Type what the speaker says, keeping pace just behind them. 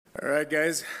All right,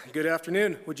 guys, good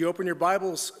afternoon. Would you open your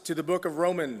Bibles to the book of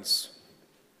Romans?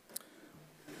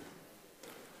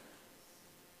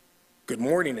 Good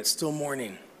morning, it's still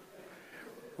morning.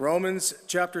 Romans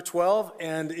chapter 12,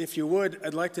 and if you would,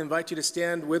 I'd like to invite you to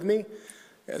stand with me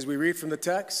as we read from the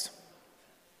text.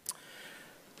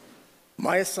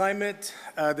 My assignment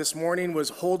this morning was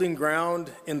holding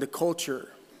ground in the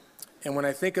culture. And when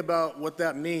I think about what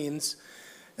that means,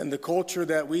 and the culture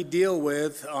that we deal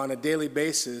with on a daily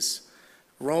basis,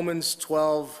 Romans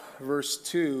 12, verse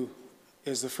 2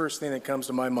 is the first thing that comes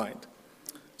to my mind.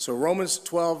 So Romans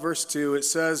 12, verse 2, it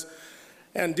says,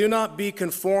 "And do not be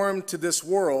conformed to this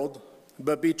world,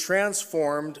 but be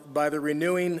transformed by the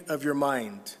renewing of your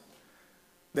mind,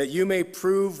 that you may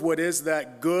prove what is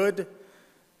that good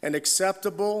and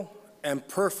acceptable and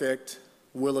perfect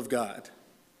will of God."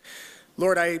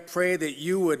 Lord, I pray that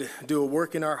you would do a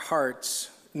work in our hearts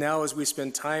now as we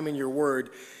spend time in your word,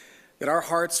 that our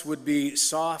hearts would be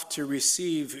soft to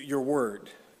receive your word.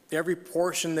 Every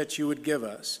portion that you would give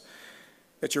us,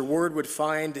 that your word would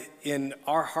find in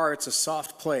our hearts a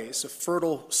soft place, a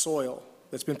fertile soil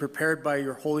that's been prepared by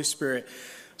your Holy Spirit,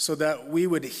 so that we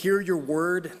would hear your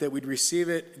word, that we'd receive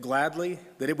it gladly,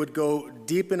 that it would go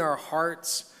deep in our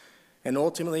hearts, and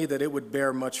ultimately that it would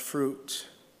bear much fruit.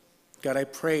 God, I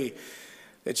pray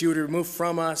that you would remove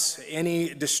from us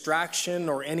any distraction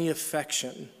or any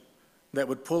affection that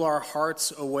would pull our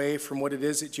hearts away from what it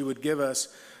is that you would give us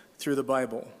through the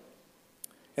Bible.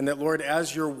 And that, Lord,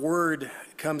 as your word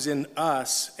comes in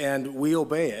us and we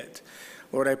obey it,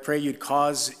 Lord, I pray you'd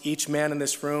cause each man in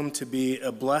this room to be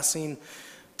a blessing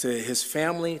to his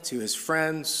family, to his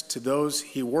friends, to those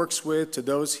he works with, to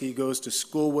those he goes to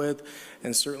school with,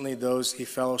 and certainly those he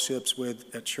fellowships with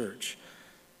at church.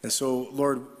 And so,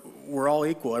 Lord, we're all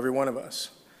equal, every one of us.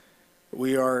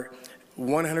 We are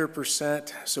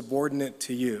 100% subordinate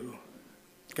to you.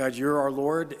 God, you're our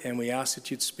Lord, and we ask that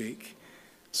you'd speak.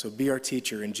 So be our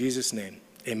teacher. In Jesus' name,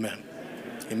 amen.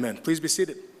 Amen. Please be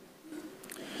seated.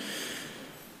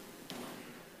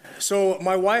 So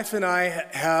my wife and I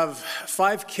have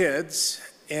 5 kids,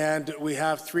 and we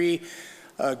have 3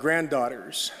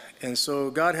 granddaughters. And so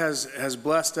God has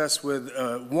blessed us with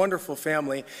a wonderful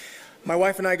family. My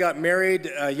wife and I got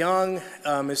married young.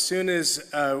 As soon as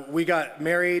we got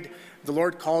married, the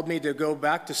Lord called me to go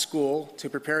back to school to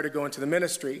prepare to go into the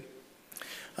ministry.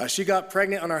 She got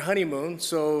pregnant on our honeymoon,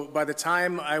 so by the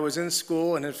time I was in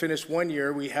school and had finished 1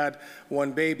 year, we had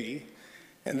 1 baby.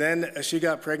 And then she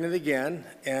got pregnant again,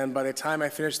 and by the time I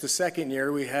finished the 2nd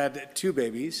year, we had 2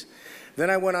 babies.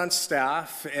 Then I went on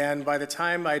staff, and by the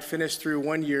time I'd finished through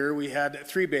 1 year, we had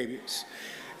 3 babies.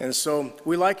 And so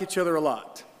we like each other a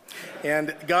lot.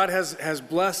 And God has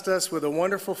blessed us with a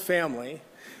wonderful family.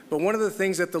 But one of the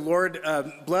things that the Lord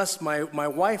blessed my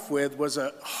wife with was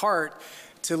a heart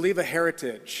to leave a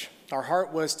heritage. Our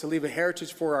heart was to leave a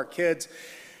heritage for our kids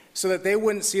so that they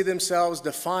wouldn't see themselves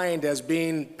defined as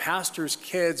being pastors'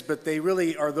 kids, but they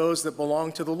really are those that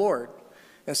belong to the Lord.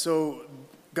 And so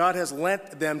God has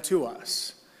lent them to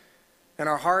us. And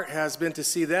our heart has been to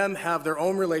see them have their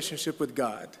own relationship with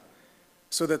God,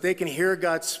 so that they can hear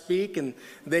God speak and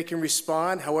they can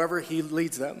respond however he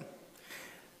leads them.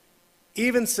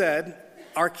 Even said,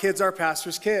 our kids are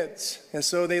pastors' kids. And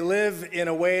so they live in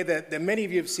a way that many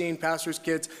of you have seen pastors'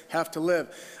 kids have to live.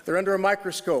 They're under a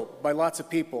microscope by lots of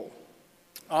people,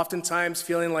 oftentimes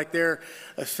feeling like they're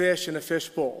a fish in a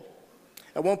fishbowl.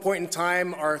 At one point in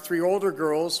time, our 3 older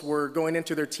girls were going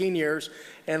into their teen years,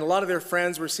 and a lot of their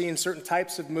friends were seeing certain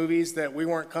types of movies that we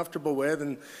weren't comfortable with,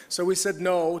 and so we said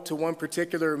no to one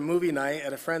particular movie night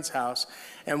at a friend's house.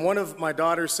 And one of my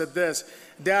daughters said this,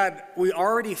 "Dad, we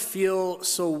already feel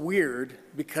so weird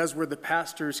because we're the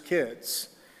pastor's kids.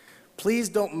 Please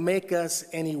don't make us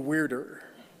any weirder."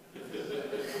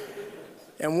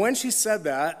 And when she said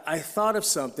that, I thought of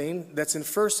something that's in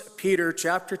 1 Peter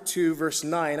chapter 2, verse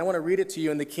 9. I want to read it to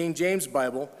you in the King James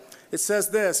Bible. It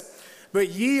says this, "But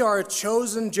ye are a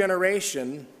chosen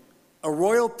generation, a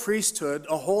royal priesthood,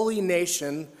 a holy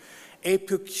nation, a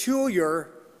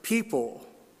peculiar people,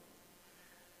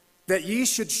 that ye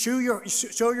should show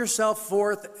yourself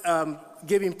forth,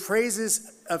 giving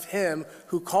praises of him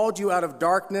who called you out of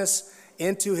darkness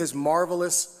into his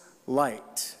marvelous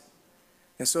light."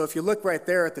 And so if you look right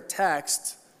there at the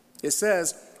text, it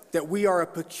says that we are a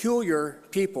peculiar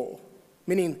people,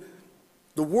 meaning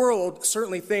the world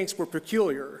certainly thinks we're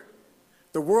peculiar.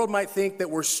 The world might think that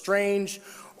we're strange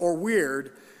or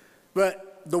weird,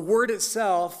 but the word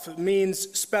itself means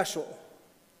special.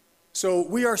 So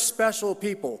we are special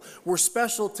people. We're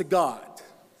special to God.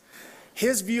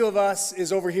 His view of us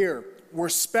is over here. We're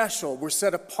special. We're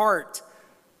set apart.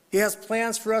 He has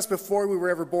plans for us before we were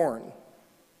ever born.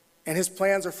 And his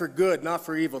plans are for good, not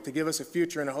for evil, to give us a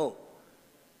future and a hope.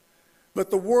 But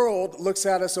the world looks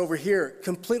at us over here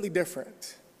completely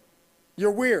different.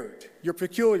 You're weird, you're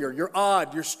peculiar, you're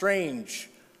odd, you're strange.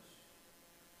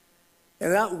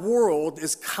 And that world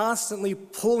is constantly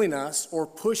pulling us or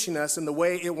pushing us in the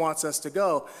way it wants us to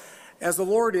go, as the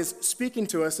Lord is speaking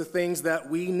to us the things that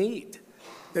we need.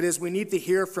 That is, we need to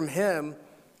hear from him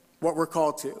what we're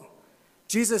called to.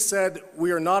 Jesus said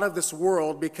we are not of this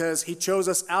world because he chose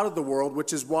us out of the world,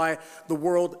 which is why the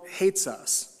world hates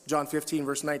us. John 15,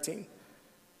 verse 19.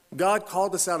 God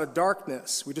called us out of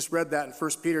darkness. We just read that in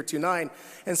 1 Peter 2:9,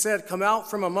 and said, come out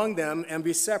from among them and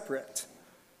be separate.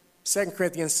 2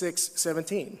 Corinthians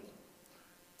 6:17.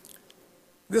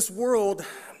 This world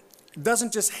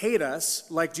doesn't just hate us,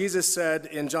 like Jesus said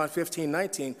in John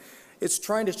 15:19. It's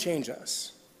trying to change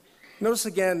us. Notice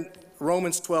again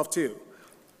Romans 12:2.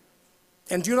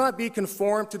 And do not be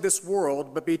conformed to this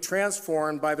world, but be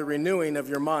transformed by the renewing of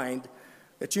your mind,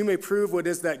 that you may prove what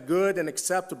is that good and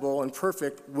acceptable and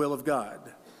perfect will of God.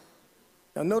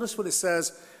 Now notice what it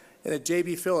says in a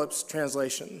J.B. Phillips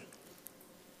translation.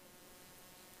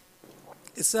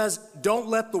 It says, don't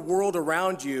let the world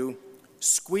around you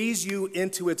squeeze you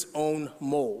into its own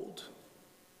mold.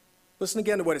 Listen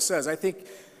again to what it says. I think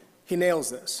he nails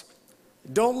this.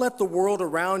 Don't let the world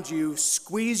around you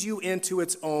squeeze you into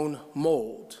its own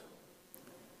mold.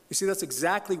 You see, that's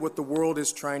exactly what the world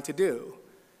is trying to do.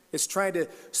 It's trying to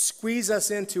squeeze us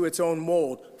into its own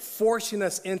mold, forcing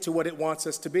us into what it wants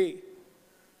us to be.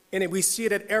 And we see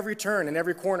it at every turn and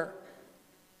every corner.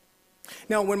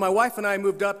 Now, when my wife and I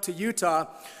moved up to Utah,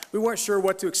 we weren't sure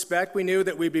what to expect. We knew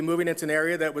that we'd be moving into an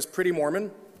area that was pretty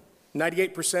Mormon,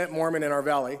 98% Mormon in our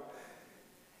valley.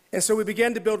 And so we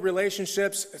began to build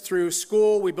relationships through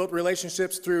school. We built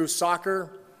relationships through soccer.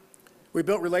 We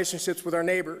built relationships with our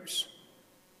neighbors.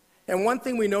 And one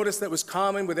thing we noticed that was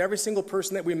common with every single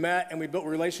person that we met and we built a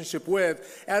relationship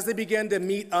with, as they began to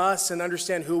meet us and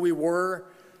understand who we were,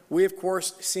 we, of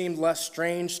course, seemed less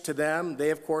strange to them. They,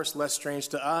 of course, less strange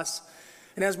to us.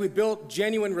 And as we built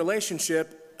genuine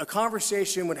relationship, a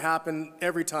conversation would happen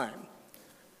every time.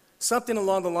 Something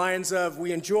along the lines of,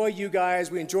 we enjoy you guys,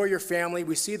 we enjoy your family,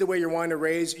 we see the way you're wanting to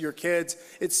raise your kids.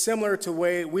 It's similar to the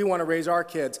way we want to raise our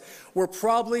kids. We're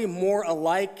probably more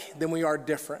alike than we are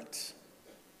different.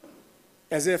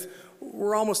 As if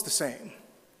we're almost the same.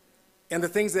 And the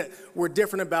things that we're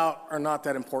different about are not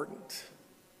that important.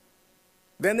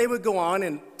 Then they would go on,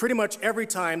 and pretty much every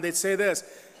time they'd say this,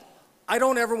 I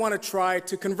don't ever want to try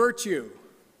to convert you.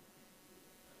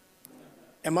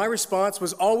 And my response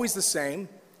was always the same.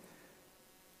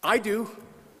 I do.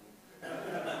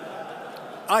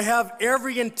 I have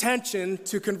every intention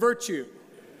to convert you.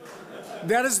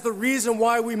 That is the reason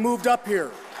why we moved up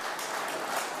here.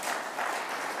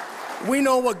 We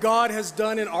know what God has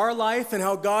done in our life and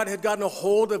how God had gotten a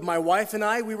hold of my wife and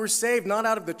I. We were saved not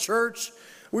out of the church.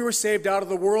 We were saved out of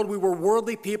the world. We were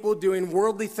worldly people doing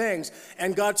worldly things.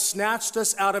 And God snatched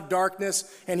us out of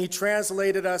darkness and he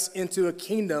translated us into a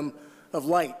kingdom of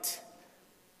light.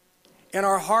 And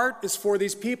our heart is for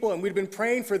these people, and we've been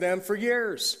praying for them for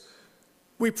years.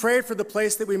 We prayed for the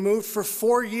place that we moved for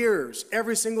 4 years,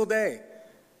 every single day,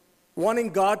 wanting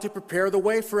God to prepare the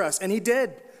way for us, and he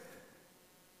did.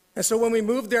 And so when we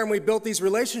moved there and we built these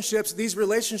relationships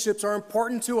are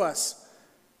important to us.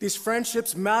 These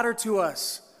friendships matter to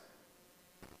us.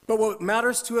 But what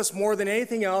matters to us more than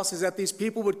anything else is that these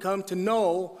people would come to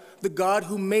know the God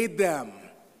who made them,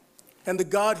 and the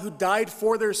God who died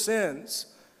for their sins,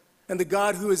 and the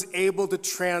God who is able to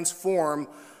transform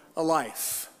a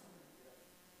life.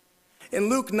 In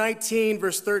Luke 19,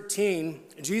 verse 13,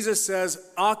 Jesus says,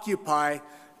 occupy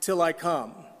till I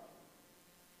come.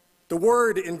 The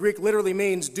word in Greek literally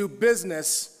means do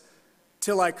business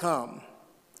till I come.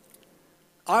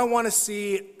 I want to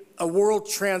see a world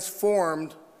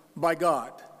transformed by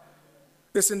God.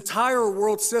 This entire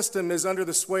world system is under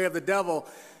the sway of the devil,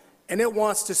 and it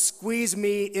wants to squeeze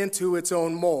me into its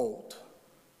own mold.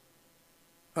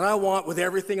 And I want with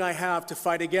everything I have to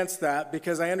fight against that,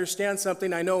 because I understand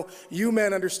something I know you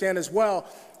men understand as well.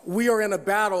 We are in a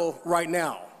battle right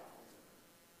now.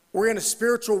 We're in a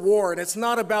spiritual war, and it's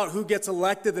not about who gets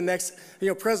elected the next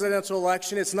presidential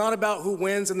election. It's not about who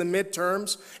wins in the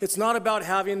midterms. It's not about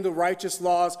having the righteous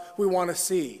laws we want to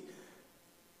see.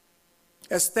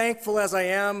 As thankful as I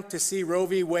am to see Roe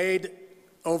v. Wade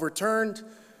overturned,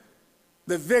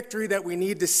 the victory that we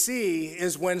need to see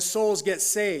is when souls get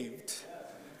saved,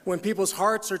 when people's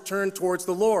hearts are turned towards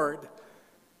the Lord.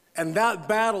 And that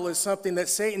battle is something that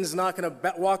Satan is not going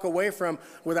to walk away from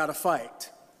without a fight.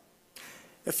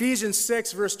 Ephesians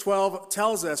 6, verse 12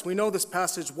 tells us, we know this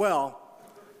passage well,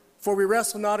 for we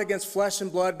wrestle not against flesh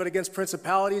and blood, but against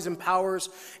principalities and powers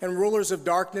and rulers of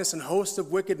darkness and hosts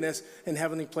of wickedness in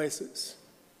heavenly places.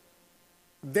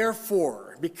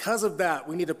 Therefore, because of that,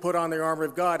 we need to put on the armor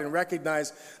of God and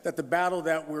recognize that the battle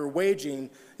that we're waging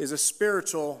is a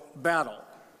spiritual battle.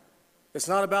 It's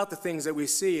not about the things that we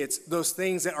see, it's those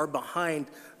things that are behind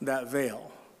that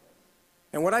veil.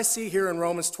 And what I see here in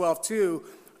Romans 12:2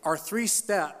 are 3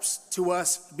 steps to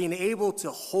us being able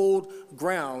to hold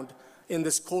ground in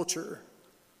this culture.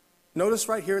 Notice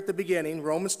right here at the beginning,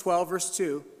 Romans 12, verse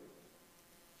 2,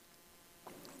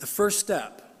 the first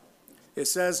step, it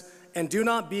says, and do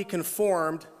not be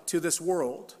conformed to this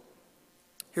world.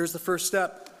 Here's the first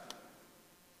step.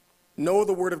 Know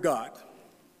the Word of God.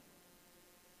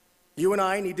 You and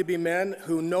I need to be men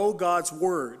who know God's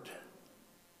Word.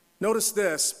 Notice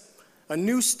this. A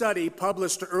new study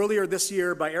published earlier this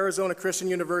year by Arizona Christian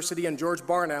University and George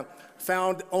Barna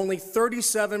found only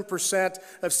 37%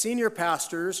 of senior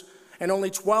pastors and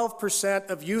only 12%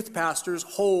 of youth pastors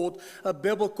hold a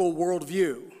biblical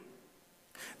worldview.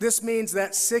 This means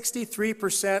that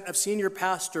 63% of senior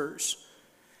pastors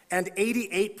and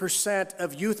 88%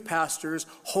 of youth pastors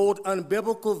hold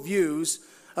unbiblical views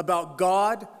about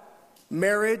God,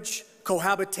 marriage,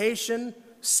 cohabitation,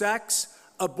 sex,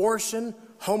 abortion,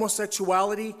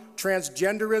 homosexuality,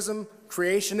 transgenderism,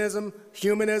 creationism,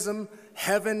 humanism,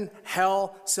 heaven,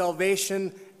 hell,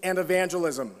 salvation, and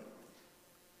evangelism.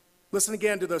 Listen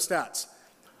again to those stats.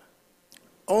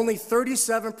 Only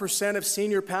 37% of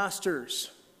senior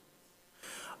pastors,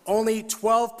 only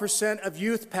 12% of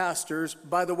youth pastors,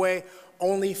 by the way,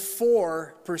 only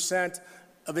 4%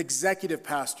 of executive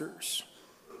pastors.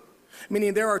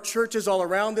 Meaning there are churches all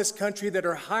around this country that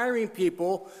are hiring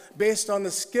people based on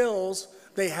the skills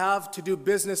they have to do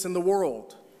business in the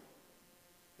world.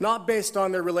 Not based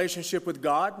on their relationship with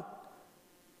God,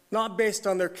 not based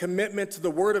on their commitment to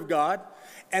the Word of God.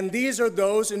 And these are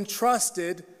those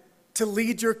entrusted to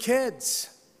lead your kids.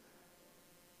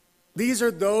 These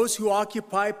are those who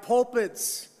occupy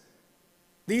pulpits.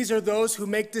 These are those who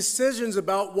make decisions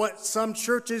about what some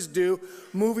churches do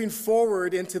moving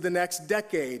forward into the next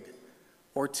decade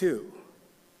or two.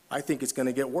 I think it's going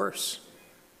to get worse.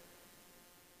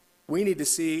 We need to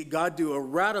see God do a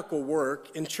radical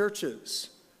work in churches.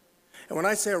 And when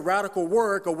I say a radical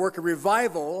work, a work of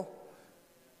revival,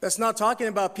 that's not talking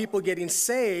about people getting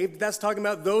saved. That's talking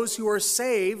about those who are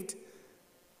saved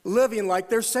living like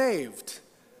they're saved.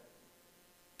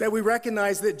 That we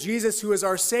recognize that Jesus, who is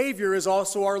our Savior, is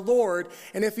also our Lord.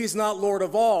 And if He's not Lord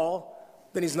of all,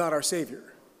 then He's not our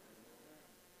Savior.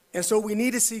 And so we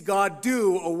need to see God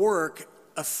do a work,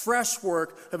 a fresh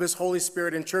work of His Holy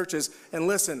Spirit in churches. And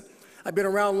listen, I've been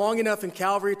around long enough in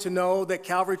Calvary to know that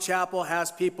Calvary Chapel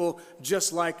has people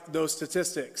just like those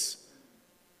statistics.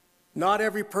 Not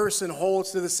every person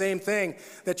holds to the same thing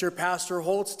that your pastor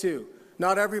holds to.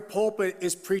 Not every pulpit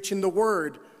is preaching the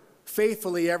Word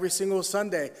faithfully every single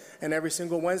Sunday and every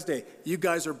single Wednesday. You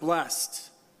guys are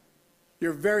blessed.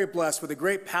 You're very blessed with a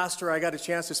great pastor I got a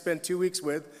chance to spend 2 weeks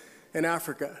with in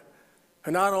Africa,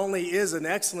 who not only is an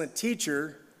excellent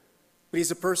teacher, but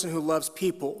he's a person who loves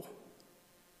people.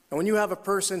 And when you have a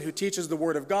person who teaches the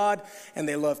Word of God and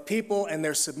they love people and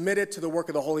they're submitted to the work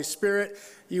of the Holy Spirit,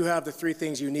 you have the 3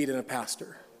 things you need in a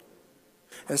pastor.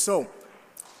 And so,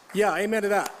 yeah, amen to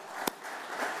that.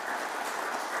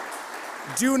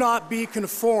 Do not be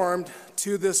conformed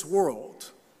to this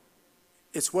world.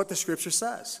 It's what the Scripture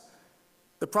says.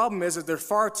 The problem is that there are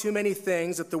far too many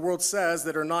things that the world says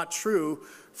that are not true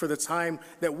for the time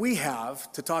that we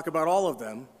have to talk about all of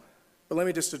them. But let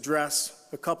me just address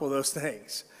a couple of those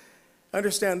things.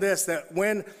 Understand this, that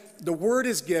when the Word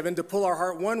is given to pull our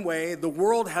heart one way, the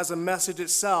world has a message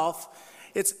itself.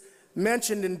 It's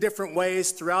mentioned in different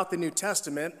ways throughout the New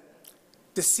Testament.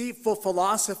 Deceitful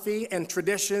philosophy and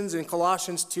traditions in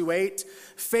Colossians 2:8,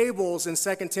 fables in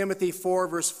 2 Timothy 4,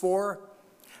 verse 4,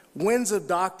 winds of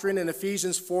doctrine in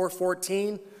Ephesians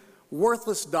 4:14,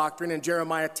 worthless doctrine in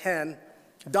Jeremiah 10,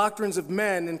 doctrines of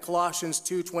men in Colossians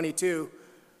 2:22,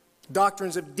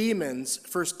 doctrines of demons,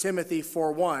 1 Timothy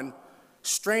 4:1,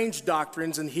 strange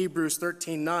doctrines in Hebrews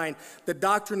 13:9, the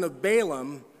doctrine of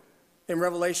Balaam in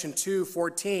Revelation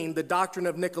 2:14, the doctrine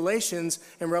of Nicolaitans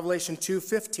in Revelation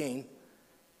 2:15,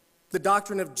 the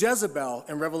doctrine of Jezebel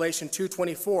in Revelation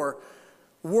 2:24,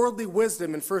 worldly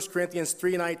wisdom in 1 Corinthians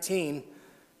 3:19,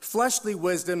 fleshly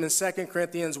wisdom in 2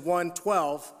 Corinthians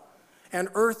 1:12, and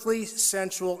earthly,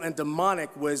 sensual, and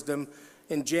demonic wisdom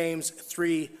in James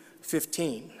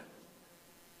 3:15.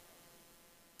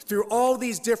 Through all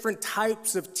these different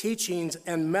types of teachings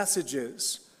and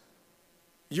messages,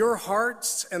 Your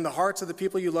hearts and the hearts of the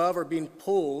people you love are being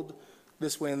pulled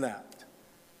this way and that.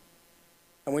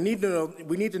 And we need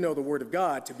to know the Word of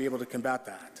God to be able to combat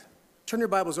that. Turn your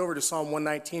Bibles over to Psalm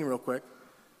 119 real quick.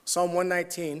 Psalm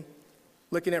 119,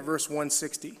 looking at verse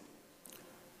 160.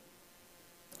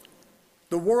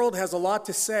 The world has a lot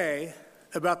to say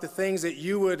about the things that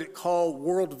you would call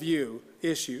worldview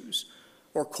issues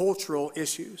or cultural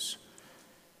issues.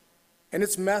 And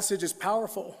its message is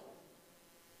powerful.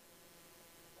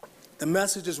 The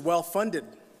message is well funded.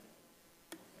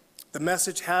 The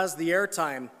message has the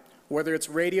airtime, whether it's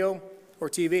radio or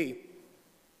TV.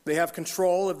 They have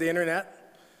control of the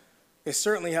internet. They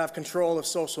certainly have control of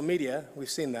social media.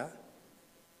 We've seen that.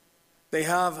 They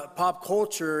have pop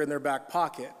culture in their back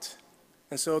pocket.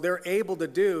 And so they're able to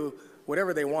do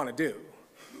whatever they want to do.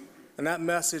 And that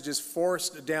message is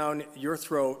forced down your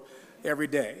throat every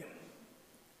day.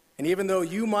 And even though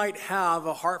you might have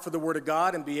a heart for the Word of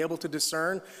God and be able to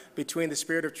discern between the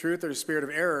spirit of truth or the spirit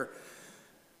of error,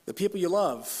 the people you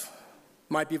love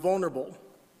might be vulnerable.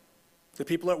 The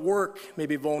people at work may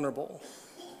be vulnerable.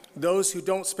 Those who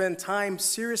don't spend time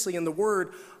seriously in the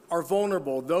Word are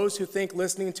vulnerable. Those who think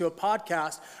listening to a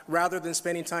podcast rather than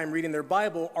spending time reading their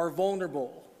Bible are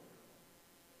vulnerable.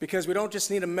 Because we don't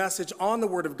just need a message on the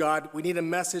Word of God, we need a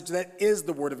message that is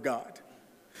the Word of God.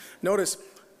 Notice,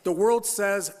 the world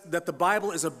says that the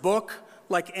Bible is a book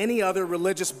like any other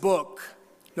religious book.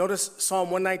 Notice Psalm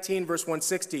 119, verse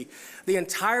 160. The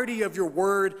entirety of your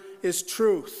word is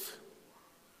truth.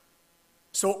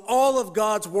 So all of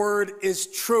God's word is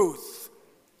truth.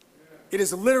 It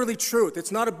is literally truth.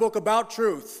 It's not a book about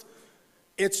truth.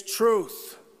 It's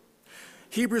truth.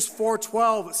 Hebrews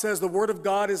 4:12 says the word of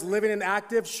God is living and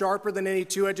active, sharper than any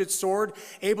two-edged sword,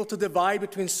 able to divide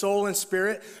between soul and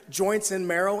spirit, joints and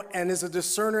marrow, and is a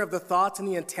discerner of the thoughts and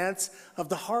the intents of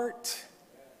the heart.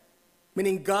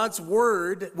 Meaning God's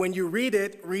word, when you read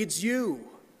it, reads you.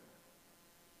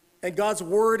 And God's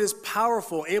word is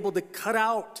powerful, able to cut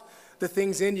out the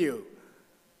things in you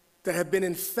that have been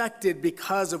infected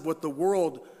because of what the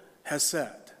world has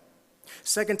said.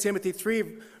 2 Timothy 3,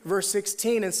 verse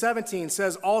 16 and 17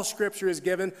 says, all scripture is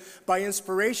given by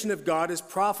inspiration of God, is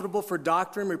profitable for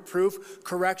doctrine, reproof,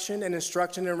 correction, and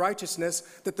instruction in righteousness,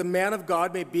 that the man of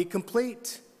God may be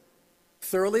complete,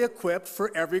 thoroughly equipped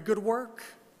for every good work.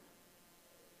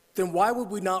 Then why would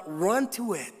we not run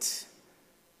to it?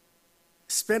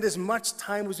 Spend as much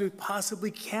time as we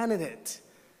possibly can in it,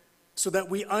 so that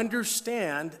we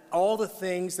understand all the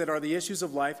things that are the issues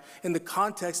of life in the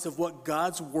context of what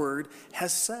God's word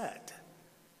has said.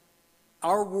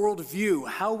 Our worldview,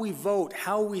 how we vote,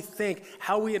 how we think,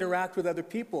 how we interact with other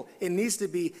people, it needs to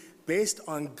be based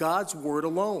on God's word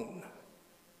alone.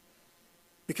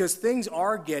 Because things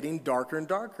are getting darker and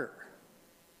darker.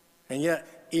 And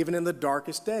yet, even in the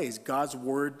darkest days, God's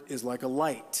word is like a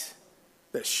light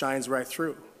that shines right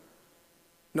through.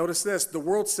 Notice this, the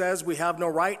world says we have no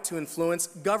right to influence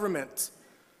government.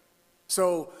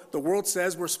 So the world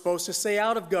says we're supposed to stay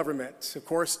out of government, of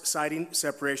course, citing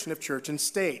separation of church and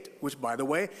state, which, by the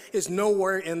way, is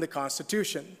nowhere in the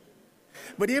Constitution.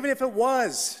 But even if it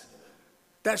was,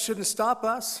 that shouldn't stop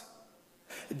us.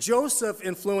 Joseph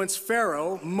influenced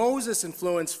Pharaoh, Moses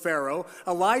influenced Pharaoh,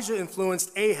 Elijah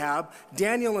influenced Ahab,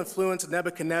 Daniel influenced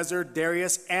Nebuchadnezzar,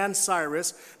 Darius, and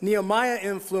Cyrus, Nehemiah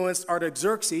influenced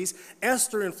Artaxerxes,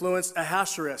 Esther influenced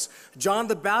Ahasuerus, John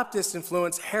the Baptist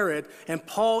influenced Herod, and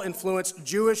Paul influenced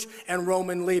Jewish and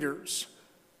Roman leaders.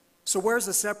 So where's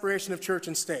the separation of church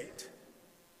and state?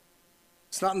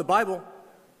 It's not in the Bible.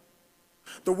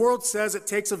 The world says it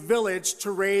takes a village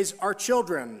to raise our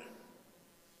children.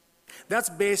 That's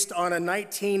based on a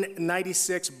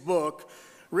 1996 book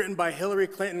written by Hillary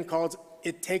Clinton called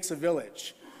It Takes a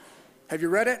Village. Have you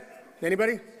read it?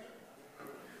 Anybody?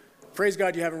 Praise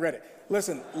God you haven't read it.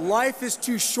 Listen, life is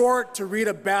too short to read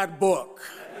a bad book.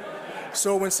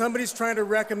 So when somebody's trying to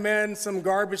recommend some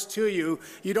garbage to you,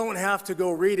 you don't have to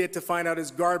go read it to find out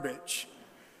it's garbage.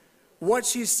 What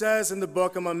she says in the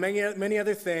book, among many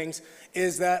other things,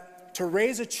 is that to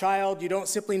raise a child, you don't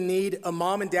simply need a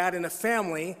mom and dad and a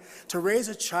family. To raise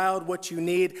a child, what you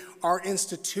need are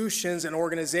institutions and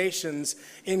organizations,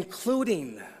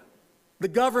 including the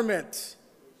government.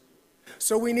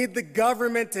 So we need the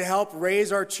government to help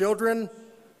raise our children?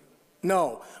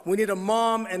 No, we need a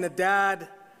mom and a dad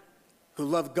who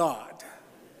love God.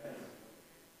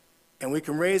 And we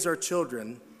can raise our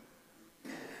children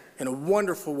in a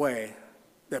wonderful way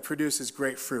that produces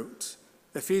great fruit.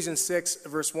 Ephesians 6,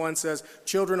 verse 1 says,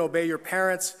 children, obey your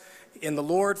parents in the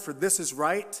Lord, for this is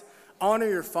right. Honor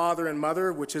your father and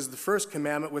mother, which is the first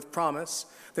commandment with promise,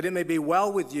 that it may be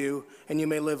well with you and you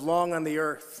may live long on the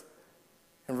earth.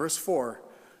 And verse 4,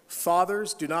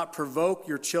 Fathers, do not provoke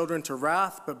your children to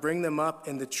wrath, but bring them up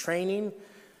in the training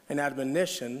and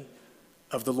admonition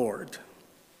of the Lord.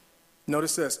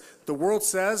 Notice this. The world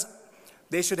says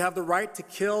they should have the right to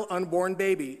kill unborn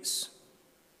babies.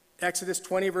 Exodus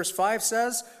 20, verse 5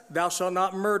 says, thou shalt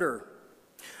not murder.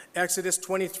 Exodus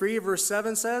 23, verse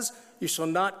 7 says, you shall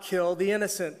not kill the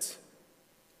innocent.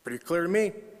 Pretty clear to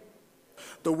me.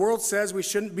 The world says we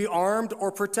shouldn't be armed or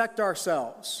protect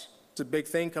ourselves. It's a big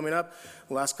thing coming up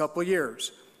the last couple of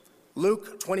years.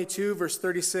 Luke 22, verse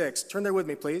 36. Turn there with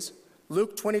me, please.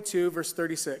 Luke 22, verse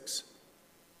 36.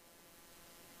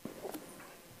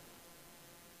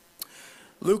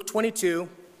 Luke 22,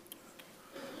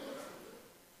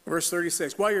 verse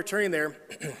 36. While you're turning there,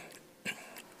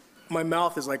 my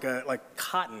mouth is like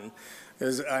cotton,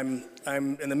 as I'm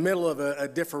in the middle of a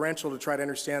differential to try to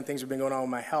understand things that have been going on with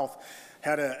my health.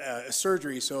 Had a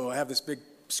surgery, so I have this big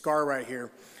scar right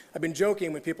here. I've been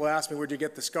joking when people ask me, where'd you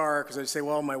get the scar? Because I say,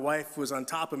 well, my wife was on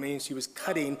top of me, and she was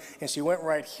cutting, and she went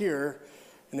right here,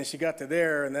 and then she got to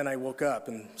there, and then I woke up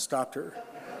and stopped her.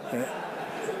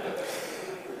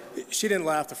 She didn't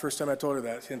laugh the first time I told her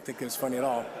that. She didn't think it was funny at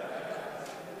all.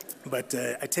 But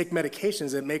I take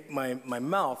medications that make my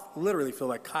mouth literally feel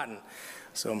like cotton.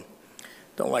 So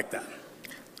don't like that.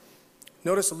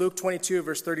 Notice Luke 22,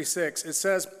 verse 36. It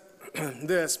says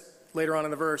this later on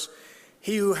in the verse,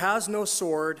 he who has no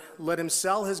sword, let him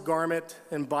sell his garment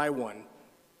and buy one.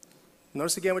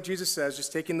 Notice again what Jesus says,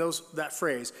 just taking that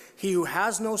phrase. He who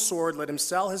has no sword, let him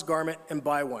sell his garment and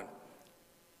buy one.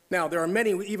 Now, there are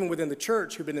many, even within the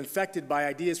church, who've been infected by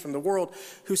ideas from the world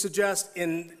who suggest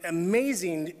in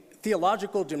amazing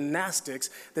theological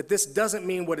gymnastics that this doesn't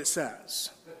mean what it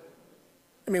says.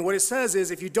 I mean, what it says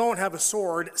is if you don't have a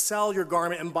sword, sell your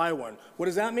garment and buy one. What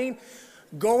does that mean?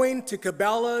 Going to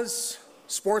Cabela's,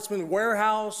 Sportsman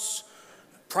Warehouse,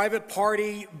 private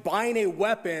party, buying a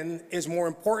weapon is more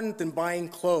important than buying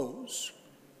clothes.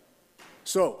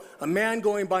 So, a man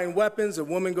going buying weapons, a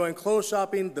woman going clothes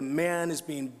shopping, the man is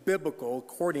being biblical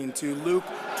according to Luke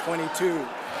 22,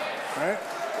 right?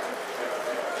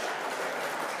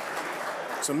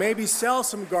 So maybe sell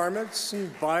some garments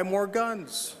and buy more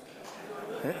guns.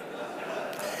 Okay.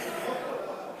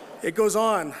 It goes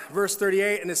on, verse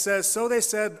 38, and it says, so they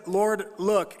said, Lord,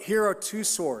 look, here are 2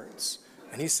 swords.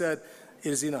 And he said, it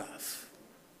is enough.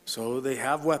 So they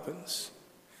have weapons.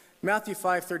 Matthew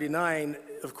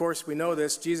 5:39, of course, we know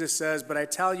this. Jesus says, but I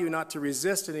tell you not to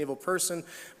resist an evil person,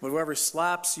 but whoever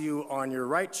slaps you on your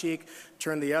right cheek,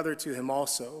 turn the other to him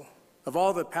also. Of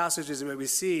all the passages that we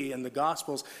see in the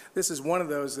Gospels, this is one of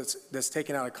those that's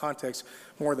taken out of context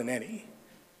more than any.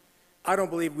 I don't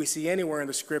believe we see anywhere in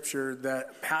the Scripture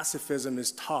that pacifism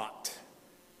is taught.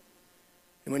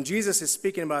 And when Jesus is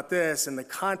speaking about this in the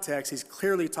context, he's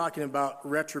clearly talking about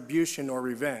retribution or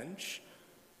revenge.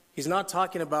 He's not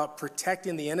talking about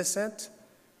protecting the innocent,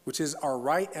 which is our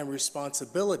right and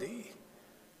responsibility,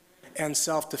 and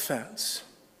self-defense.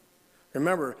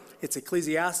 Remember, it's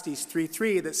Ecclesiastes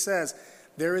 3:3 that says,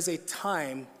 there is a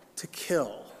time to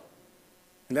kill.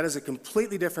 And that is a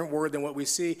completely different word than what we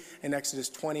see in Exodus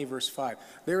 20, verse 5.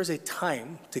 There is a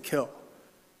time to kill.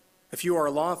 If you are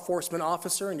a law enforcement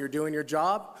officer and you're doing your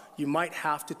job, you might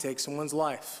have to take someone's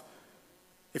life.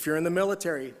 If you're in the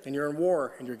military and you're in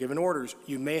war and you're given orders,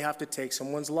 you may have to take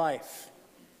someone's life.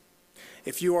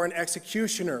 If you are an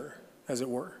executioner, as it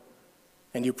were,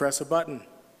 and you press a button,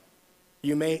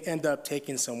 you may end up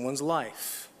taking someone's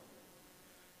life.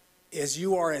 As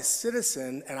you are a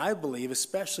citizen, and I believe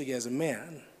especially as a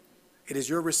man, it is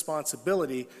your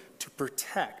responsibility to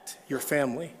protect your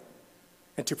family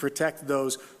and to protect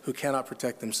those who cannot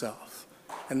protect themselves.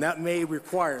 And that may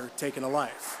require taking a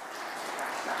life.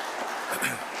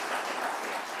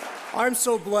 I'm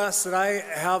so blessed that I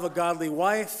have a godly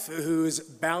wife who's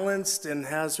balanced and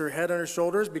has her head on her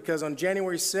shoulders, because on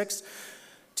January 6th,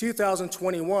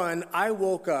 2021, I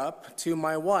woke up to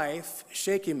my wife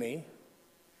shaking me,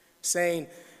 saying,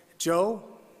 Joe,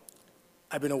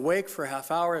 I've been awake for a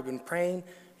half hour, I've been praying,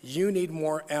 you need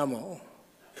more ammo.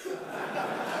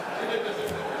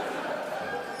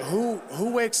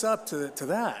 Who wakes up to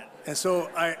that? And so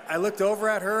I looked over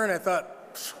at her and I thought,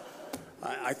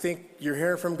 I think you're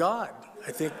hearing from God.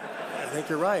 I think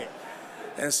you're right.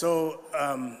 And so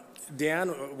Dan,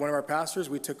 one of our pastors,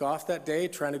 we took off that day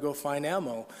trying to go find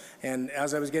ammo. And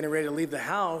as I was getting ready to leave the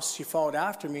house, she followed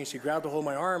after me and she grabbed a hold of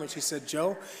my arm and she said,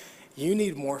 Joe, you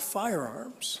need more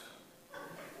firearms.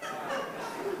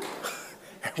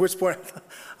 At which point I thought,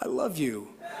 I love you.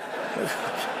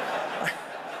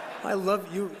 I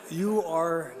love you. You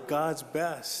are God's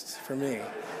best for me.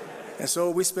 And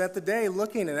so we spent the day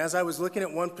looking, and as I was looking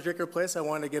at one particular place, I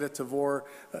wanted to get a Tavor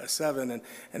 7,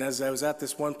 and as I was at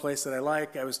this one place that I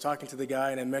like, I was talking to the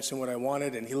guy, and I mentioned what I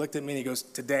wanted, and he looked at me and he goes,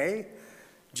 today,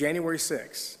 January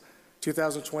 6th,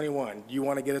 2021, you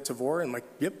want to get a Tavor? And I'm like,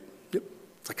 yep.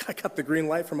 It's like, I got the green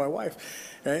light from my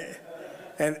wife, right?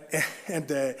 And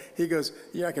he goes,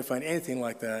 you're not going to find anything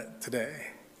like that today.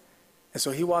 And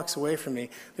so he walks away from me.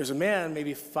 There's a man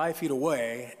maybe 5 feet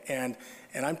away, and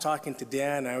I'm talking to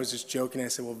Dan, and I was just joking. I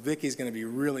said, well, Vicky's going to be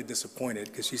really disappointed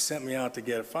because she sent me out to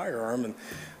get a firearm, and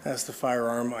that's the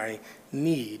firearm I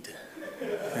need.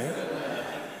 Right?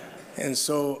 And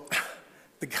so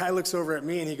the guy looks over at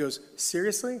me, and he goes,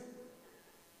 seriously?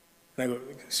 And I go,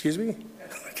 excuse me?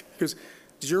 He goes,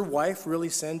 did your wife really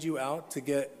send you out to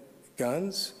get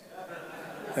guns?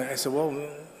 And I said, well,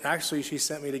 actually, she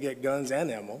sent me to get guns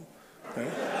and ammo.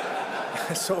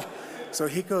 Right? So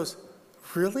he goes,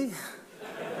 really?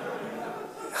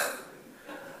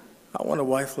 I want a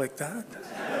wife like that.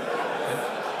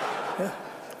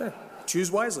 Yeah.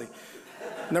 Choose wisely.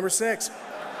 Number 6.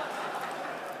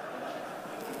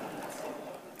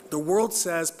 The world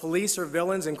says police are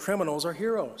villains and criminals are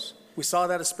heroes. We saw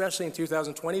that especially in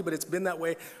 2020, but it's been that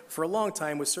way for a long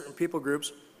time with certain people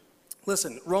groups.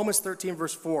 Listen, Romans 13,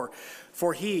 verse 4,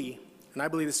 for he, and I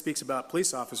believe this speaks about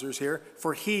police officers here,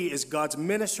 for he is God's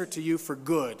minister to you for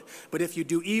good. But if you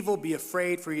do evil, be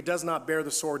afraid, for he does not bear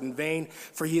the sword in vain,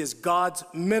 for he is God's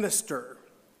minister,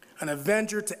 an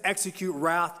avenger to execute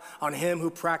wrath on him who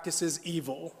practices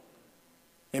evil.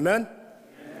 Amen?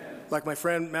 Amen. Like my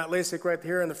friend Matt Lasik right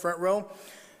here in the front row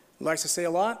likes to say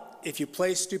a lot, if you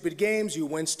play stupid games, you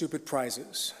win stupid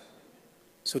prizes.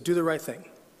 So do the right thing.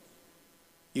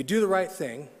 You do the right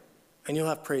thing, and you'll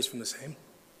have praise from the same.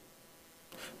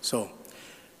 So,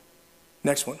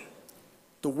 next one.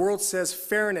 The world says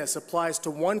fairness applies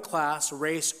to one class,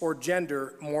 race, or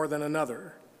gender more than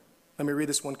another. Let me read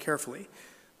this one carefully.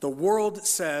 The world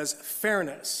says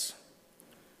fairness,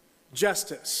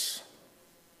 justice,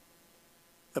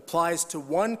 applies to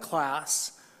one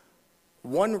class,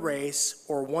 one race,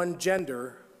 or one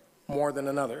gender more than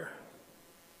another.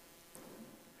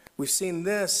 We've seen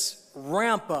this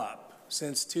ramp up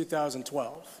since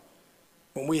 2012.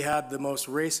 When we had the most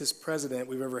racist president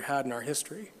we've ever had in our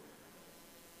history.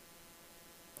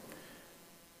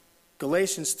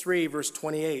 Galatians 3, verse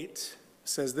 28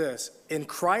 says this, in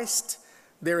Christ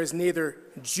there is neither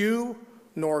Jew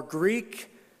nor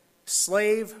Greek,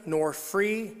 slave nor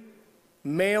free,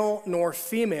 male nor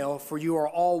female, for you are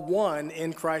all one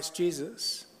in Christ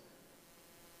Jesus.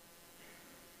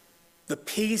 The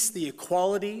peace, the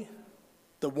equality,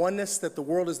 the oneness that the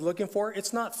world is looking for,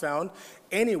 it's not found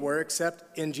anywhere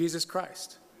except in Jesus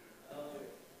Christ.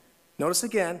 Notice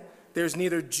again, there's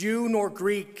neither Jew nor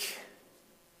Greek.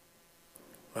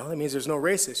 Well, that means there's no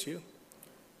race issue.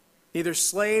 Neither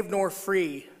slave nor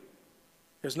free.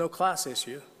 There's no class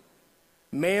issue.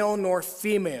 Male nor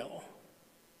female.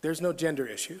 There's no gender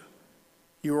issue.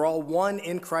 You are all one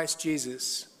in Christ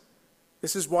Jesus.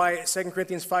 This is why 2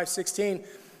 Corinthians 5:16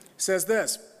 says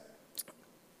this,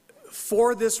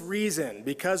 for this reason,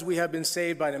 because we have been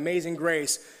saved by an amazing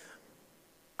grace,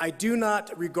 I do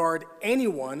not regard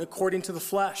anyone according to the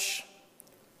flesh.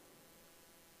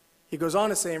 He goes on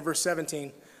to say in verse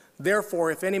 17,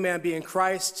 therefore, if any man be in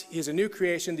Christ, he is a new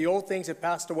creation. The old things have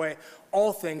passed away.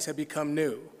 All things have become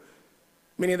new.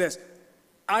 Meaning this,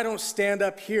 I don't stand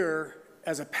up here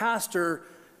as a pastor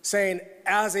saying,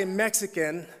 as a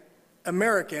Mexican,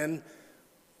 American,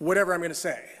 whatever I'm going to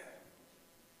say.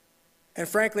 And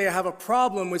frankly, I have a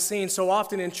problem with seeing so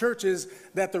often in churches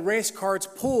that the race card's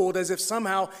pulled as if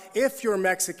somehow if you're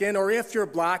Mexican or if you're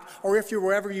black or if you're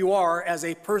wherever you are as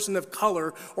a person of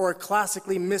color or a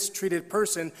classically mistreated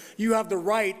person, you have the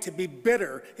right to be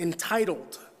bitter,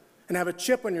 entitled, and have a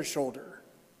chip on your shoulder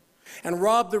and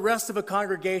rob the rest of a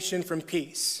congregation from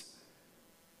peace.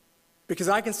 Because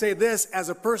I can say this as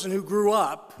a person who grew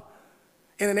up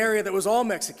in an area that was all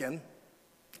Mexican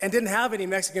and didn't have any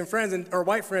Mexican friends or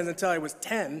white friends until I was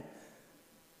 10,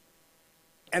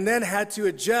 and then had to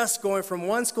adjust going from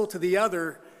one school to the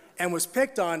other and was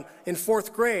picked on in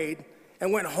 4th grade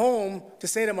and went home to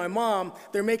say to my mom,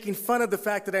 they're making fun of the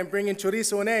fact that I'm bringing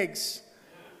chorizo and eggs.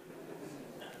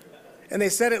 And they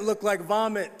said it looked like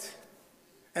vomit.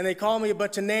 And they called me a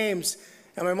bunch of names.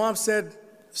 And my mom said,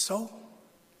 so?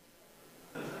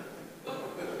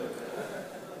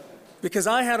 Because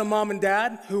I had a mom and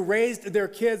dad who raised their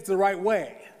kids the right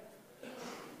way,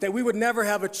 that we would never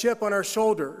have a chip on our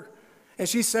shoulder. And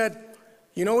she said,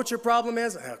 you know what your problem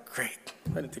is? Oh, great.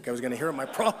 I didn't think I was going to hear what my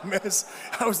problem is.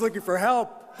 I was looking for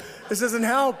help. This doesn't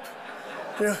help.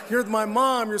 You're my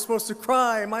mom, you're supposed to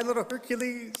cry, my little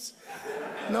Hercules.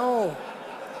 No.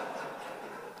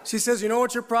 She says, you know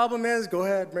what your problem is? Go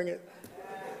ahead, bring it.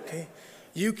 Okay?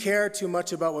 You care too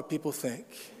much about what people think.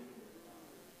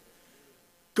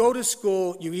 Go to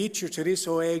school, you eat your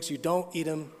chorizo eggs, you don't eat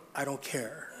them, I don't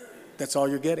care. That's all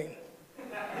you're getting.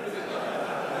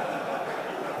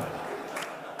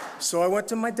 So I went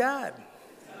to my dad.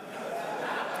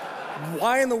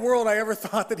 Why in the world I ever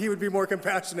thought that he would be more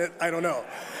compassionate, I don't know.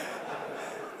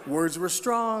 Words were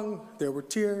strong, there were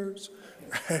tears,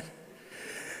 right?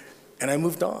 And I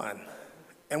moved on.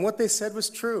 And what they said was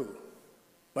true.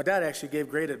 My dad actually gave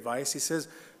great advice. He says,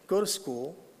 go to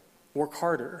school, work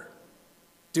harder,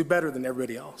 do better than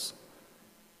everybody else.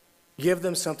 Give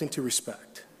them something to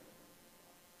respect.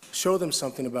 Show them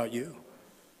something about you,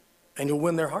 and you'll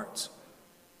win their hearts.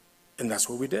 And that's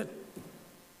what we did.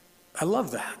 I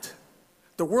love that.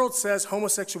 The world says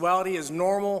homosexuality is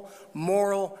normal,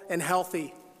 moral, and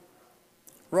healthy.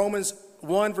 Romans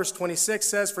 1 verse 26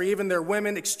 says, for even their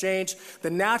women exchange the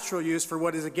natural use for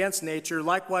what is against nature.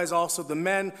 Likewise also the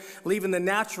men, leaving the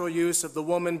natural use of the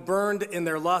woman, burned in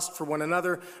their lust for one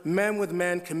another, men with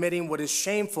men committing what is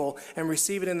shameful and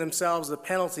receiving in themselves the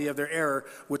penalty of their error,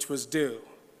 which was due.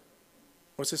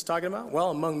 What's this talking about?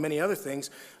 Well, among many other things,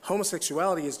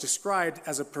 homosexuality is described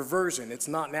as a perversion. It's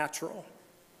not natural.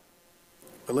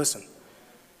 But listen,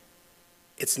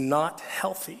 it's not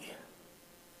healthy.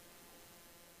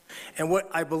 And what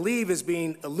I believe is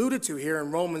being alluded to here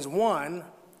in Romans 1,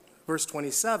 verse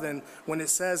 27, when it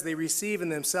says they receive in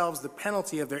themselves the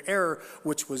penalty of their error,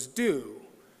 which was due,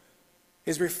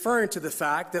 is referring to the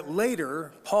fact that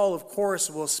later, Paul, of course,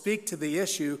 will speak to the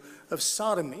issue of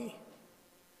sodomy.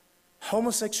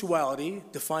 Homosexuality,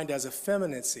 defined as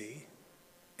effeminacy,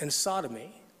 and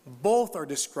sodomy, both are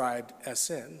described as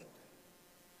sin.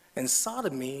 And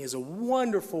sodomy is a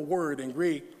wonderful word in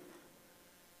Greek,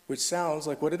 which sounds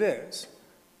like what it is,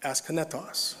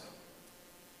 askanetos.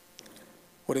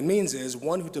 What it means is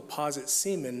one who deposits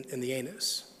semen in the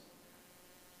anus.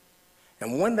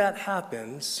 And when that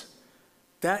happens,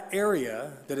 that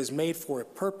area that is made for a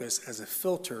purpose as a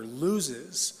filter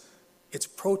loses its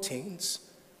proteins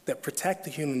that protect the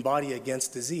human body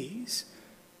against disease.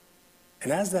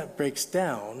 And as that breaks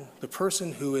down, the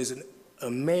person who is a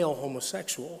male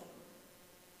homosexual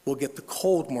will get the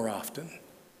cold more often,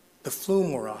 the flu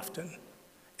more often,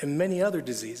 and many other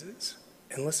diseases.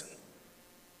 And listen,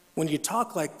 when you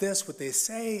talk like this, what they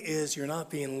say is you're not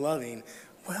being loving.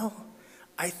 Well,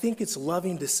 I think it's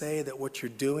loving to say that what you're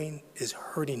doing is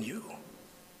hurting you,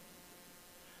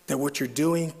 that what you're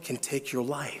doing can take your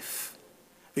life.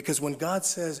 Because when God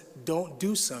says don't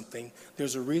do something,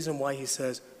 there's a reason why he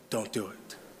says don't do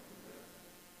it.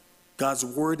 God's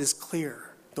word is clear.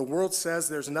 The world says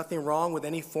there's nothing wrong with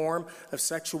any form of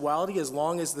sexuality as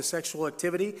long as the sexual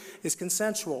activity is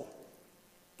consensual.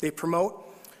 They promote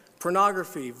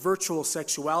pornography, virtual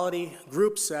sexuality,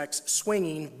 group sex,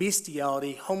 swinging,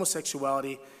 bestiality,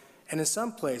 homosexuality, and in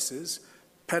some places,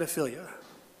 pedophilia.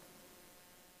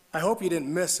 I hope you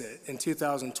didn't miss it in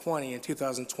 2020 and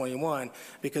 2021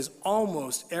 because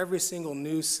almost every single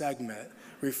news segment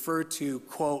referred to,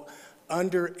 quote,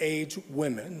 underage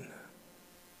women.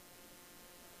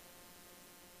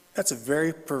 That's a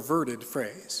very perverted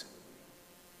phrase.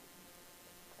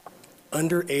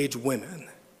 Underage women.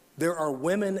 There are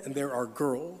women and there are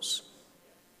girls.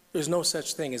 There's no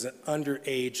such thing as an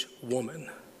underage woman.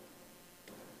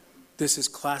 This is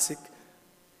classical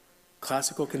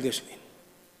conditioning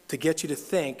to get you to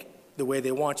think the way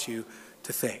they want you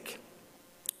to think.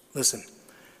 Listen,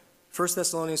 1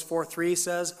 Thessalonians 4:3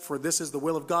 says, for this is the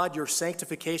will of God, your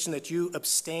sanctification, that you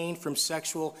abstain from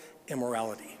sexual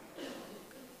immorality.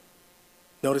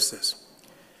 Notice this.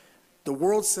 The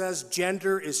world says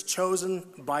gender is chosen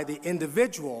by the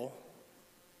individual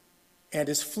and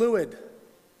is fluid.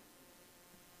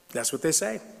 That's what they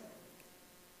say.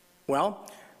 Well,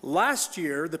 last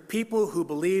year, the people who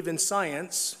believe in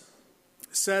science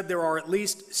said there are at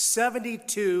least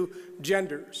 72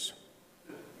 genders.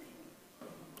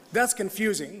 That's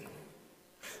confusing.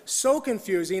 So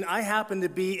confusing, I happened to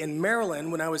be in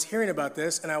Maryland when I was hearing about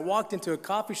this, and I walked into a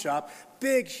coffee shop,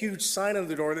 big, huge sign on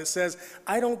the door that says,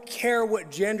 I don't care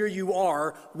what gender you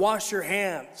are, wash your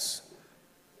hands.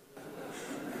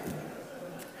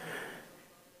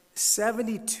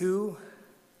 72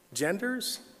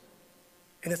 genders?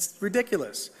 And it's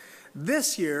ridiculous.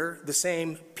 This year, the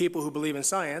same people who believe in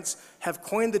science have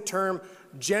coined the term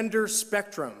gender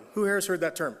spectrum. Who here has heard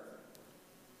that term?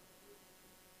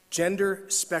 Gender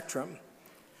spectrum.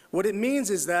 What it means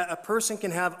is that a person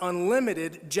can have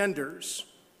unlimited genders.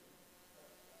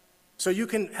 So you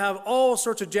can have all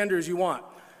sorts of genders you want,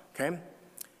 okay?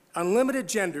 Unlimited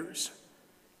genders.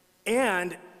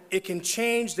 And it can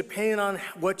change depending on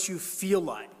what you feel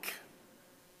like.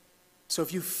 So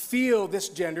if you feel this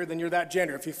gender, then you're that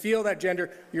gender. If you feel that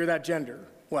gender, you're that gender.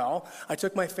 Well, I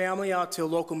took my family out to a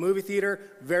local movie theater,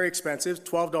 very expensive,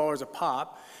 $12 a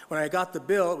pop. When I got the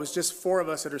bill, it was just 4 of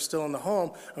us that are still in the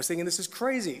home. I was thinking, this is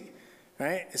crazy,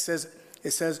 right? It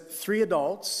says 3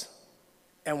 adults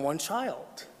and 1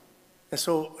 child. And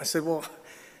so I said, well,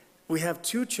 we have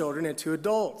 2 children and 2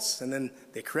 adults. And then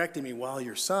they corrected me, well,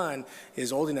 your son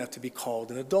is old enough to be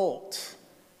called an adult.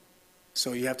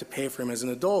 So you have to pay for him as an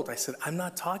adult. I said, I'm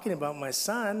not talking about my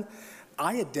son.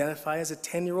 I identify as a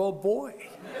 10-year-old boy.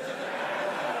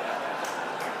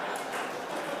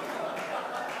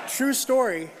 True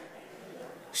story.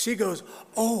 She goes,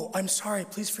 oh, I'm sorry,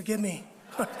 please forgive me.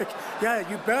 Yeah,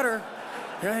 you better.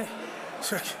 Right?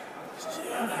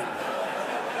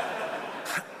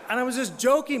 And I was just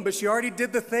joking, but she already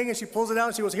did the thing, and she pulls it out,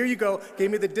 and she goes, here you go,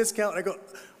 gave me the discount. And I go,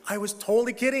 I was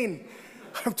totally kidding.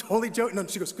 I'm totally joking. No,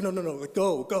 she goes, no, like,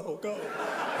 go. Right?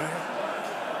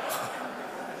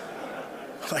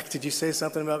 Like, did you say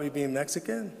something about me being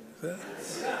Mexican? You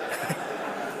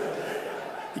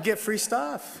get free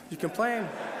stuff. You complain.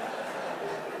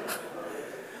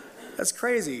 That's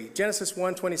crazy. Genesis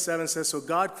 1:27 says, so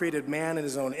God created man in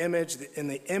his own image. In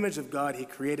the image of God, he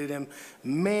created him.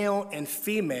 Male and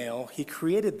female, he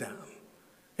created them.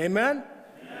 Amen?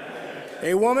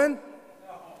 A woman?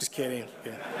 Just kidding.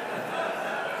 Yeah.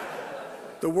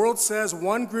 The world says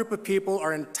one group of people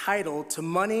are entitled to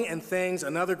money and things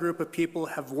another group of people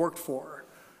have worked for.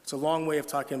 It's a long way of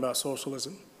talking about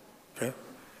socialism. Okay?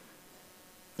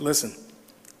 Listen.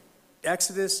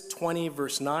 Exodus 20,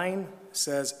 verse 9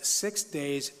 says, 6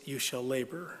 days you shall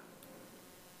labor.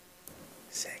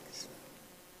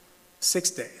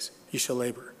 6 days you shall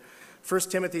labor.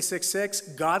 1 Timothy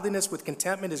 6:6, godliness with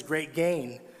contentment is great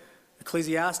gain.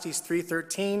 Ecclesiastes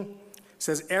 3:13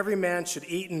 says, every man should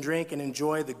eat and drink and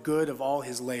enjoy the good of all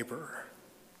his labor.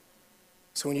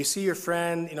 So when you see your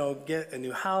friend, get a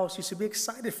new house, you should be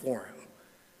excited for him.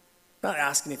 Not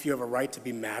asking if you have a right to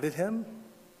be mad at him.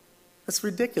 That's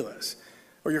ridiculous.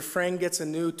 Or your friend gets a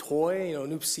new toy, a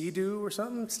new Sea-Doo or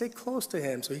something, stay close to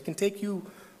him so he can take you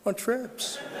on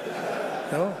trips.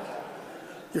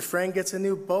 Your friend gets a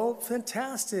new boat,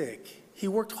 fantastic. He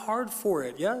worked hard for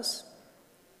it, yes?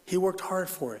 He worked hard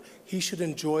for it. He should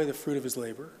enjoy the fruit of his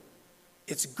labor.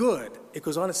 It's good. It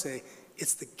goes on to say,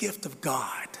 it's the gift of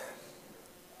God.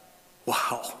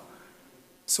 Wow.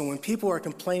 So when people are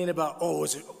complaining about,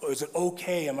 is it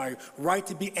okay? Am I right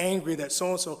to be angry that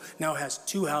so-and-so now has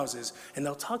 2 houses? And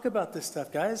they'll talk about this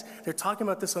stuff, guys. They're talking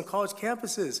about this on college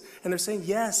campuses. And they're saying,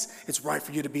 yes, it's right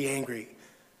for you to be angry.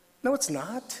 No, it's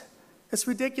not. It's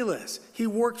ridiculous. He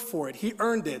worked for it. He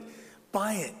earned it.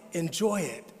 Buy it. Enjoy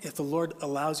it if the Lord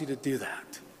allows you to do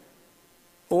that.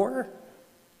 Or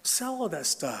sell all that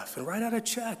stuff and write out a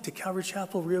check to Calvary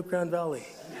Chapel, Rio Grande Valley.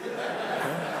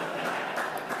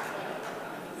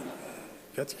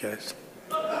 Got you guys.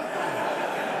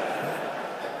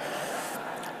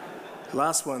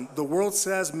 Last one. The world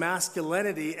says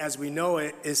masculinity as we know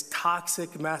it is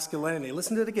toxic masculinity.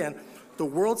 Listen to it again. The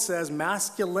world says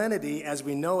masculinity as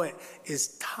we know it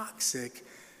is toxic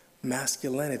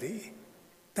masculinity.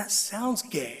 That sounds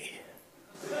gay.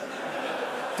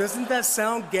 Doesn't that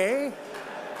sound gay?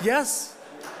 Yes?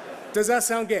 Does that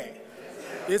sound gay?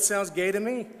 It sounds gay to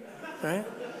me, right?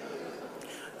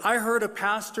 I heard a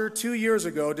pastor 2 years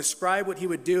ago describe what he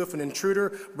would do if an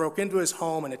intruder broke into his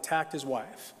home and attacked his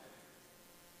wife.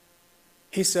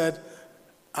 He said,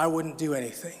 I wouldn't do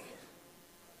anything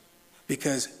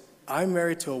because I'm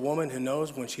married to a woman who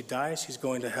knows when she dies, she's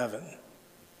going to heaven.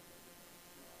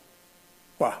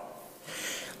 Wow.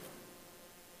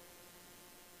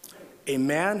 A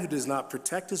man who does not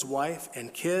protect his wife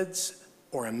and kids,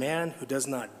 or a man who does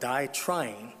not die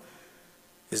trying,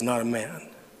 is not a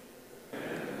man.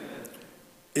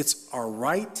 It's our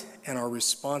right and our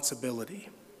responsibility.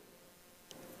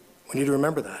 We need to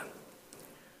remember that.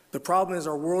 The problem is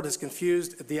our world has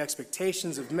confused the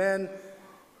expectations of men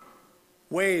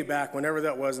way back, whenever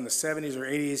that was, in the 70s or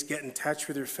 80s, get in touch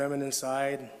with your feminine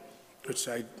side, which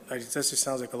that just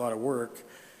sounds like a lot of work.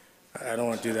 I don't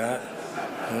want to do that.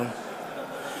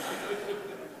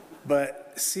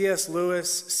 But C.S.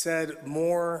 Lewis said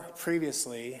more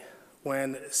previously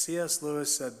when C.S.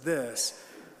 Lewis said this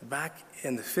back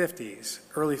in the 50s,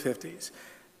 early 50s,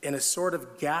 in a sort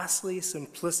of ghastly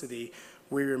simplicity,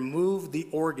 we remove the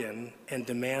organ and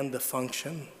demand the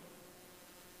function.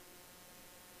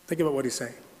 Think about what he's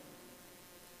saying.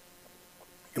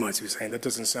 You might be saying, that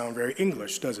doesn't sound very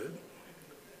English, does it?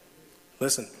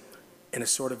 Listen, in a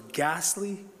sort of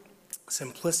ghastly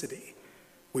simplicity,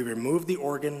 we remove the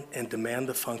organ and demand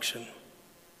the function.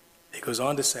 He goes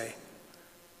on to say,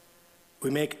 we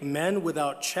make men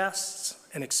without chests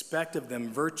and expect of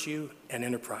them virtue and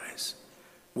enterprise.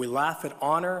 We laugh at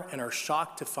honor and are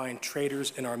shocked to find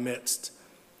traitors in our midst.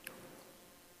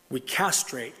 We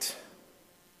castrate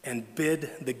and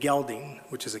bid the gelding,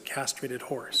 which is a castrated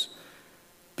horse,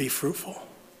 be fruitful.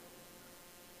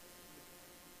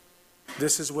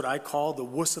 This is what I call the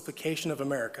wussification of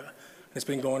America. It's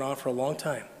been going on for a long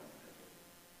time.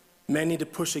 Men need to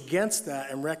push against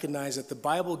that and recognize that the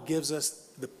Bible gives us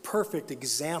the perfect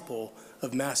example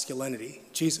of masculinity,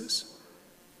 Jesus.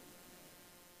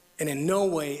 And in no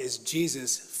way is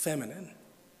Jesus feminine.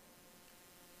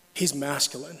 He's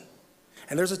masculine.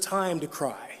 And there's a time to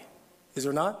cry, is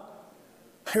there not?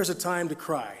 There's a time to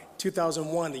cry.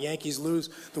 2001, the Yankees lose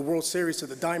the World Series to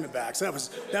the Diamondbacks.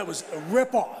 That was a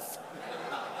ripoff.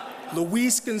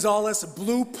 Luis Gonzalez, a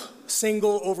bloop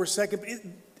single over second. It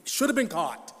should have been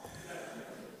caught.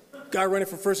 Guy running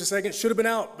from first to second should have been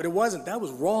out, but it wasn't. That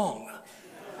was wrong.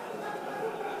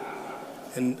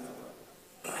 And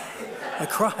I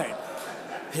cried.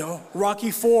 You know, Rocky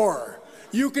IV.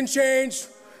 You can change.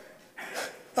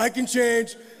 I can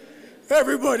change.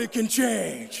 Everybody can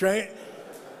change, right?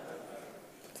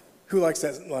 Who likes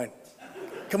that line?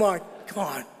 Come on, come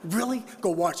on. Really?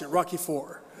 Go watch it, Rocky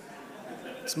IV.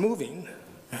 It's moving.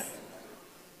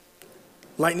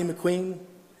 Lightning McQueen,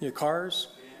 your cars.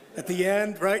 At the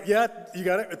end, right? Yeah, you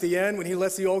got it. At the end, when he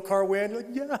lets the old car win, you're like,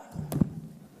 yeah.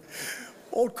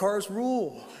 Old cars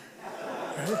rule.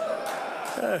 Right?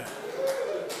 Yeah.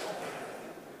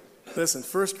 Listen,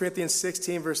 1 Corinthians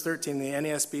 16, verse 13, the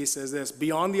NASB says this,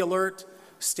 be on the alert,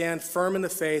 stand firm in the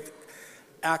faith,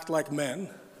 act like men,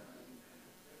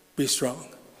 be strong.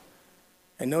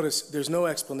 And notice there's no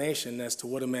explanation as to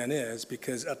what a man is,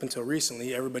 because up until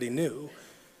recently, everybody knew,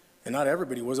 and not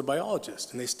everybody was a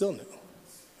biologist, and they still knew.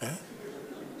 Right?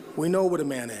 We know what a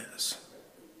man is.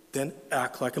 Then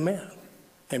act like a man.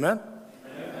 Amen?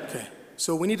 Amen? Okay.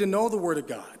 So we need to know the Word of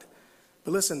God.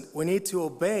 But listen, we need to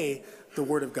obey the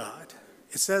Word of God.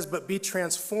 It says, but be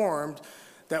transformed.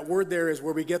 That word there is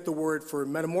where we get the word for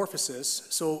metamorphosis.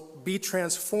 So be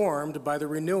transformed by the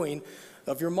renewing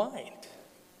of your mind.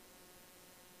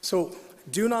 So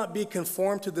do not be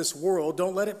conformed to this world.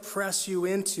 Don't let it press you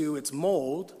into its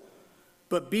mold,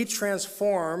 but be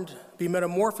transformed, be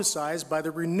metamorphosized by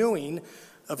the renewing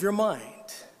of your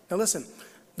mind. Now listen,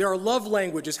 there are love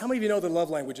languages. How many of you know the love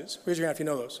languages? Raise your hand if you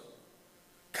know those.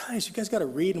 Guys, you guys got to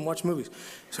read and watch movies.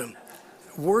 So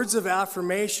words of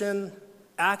affirmation,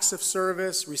 acts of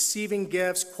service, receiving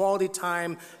gifts, quality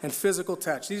time, and physical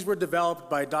touch. These were developed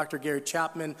by Dr. Gary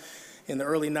Chapman in the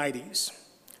early 90s.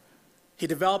 He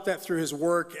developed that through his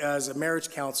work as a marriage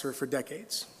counselor for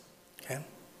decades. Okay?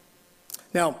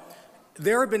 Now,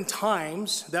 there have been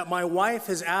times that my wife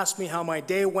has asked me how my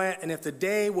day went, and if the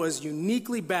day was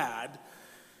uniquely bad,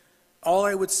 all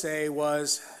I would say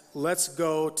was, let's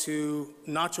go to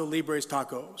Nacho Libre's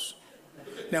Tacos.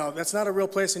 Now, that's not a real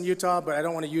place in Utah, but I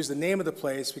don't want to use the name of the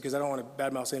place because I don't want to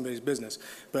badmouth anybody's business.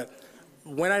 But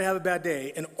when I'd have a bad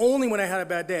day, and only when I had a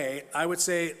bad day, I would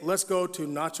say, let's go to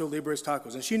Nacho Libre's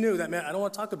Tacos. And she knew that meant I don't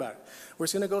want to talk about it. We're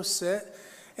just going to go sit,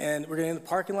 and we're going to in the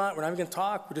parking lot. We're not even going to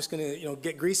talk. We're just going to,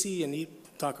 get greasy and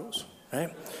eat tacos,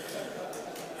 right?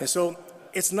 And so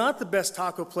it's not the best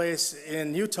taco place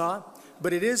in Utah,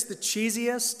 but it is the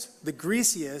cheesiest, the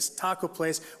greasiest taco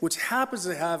place, which happens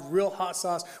to have real hot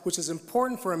sauce, which is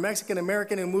important for a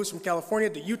Mexican-American who moves from California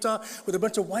to Utah with a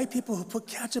bunch of white people who put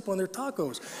ketchup on their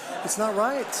tacos. It's not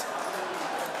right.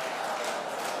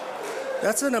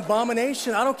 That's an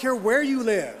abomination. I don't care where you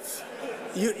live.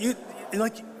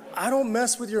 I don't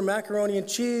mess with your macaroni and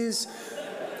cheese.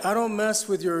 I don't mess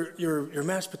with your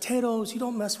mashed potatoes. You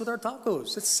don't mess with our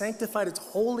tacos. It's sanctified. It's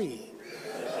holy,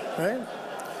 right?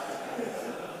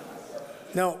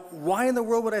 Now, why in the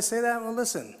world would I say that? Well,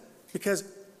 listen, because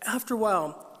after a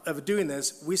while of doing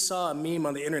this, we saw a meme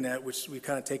on the internet, which we've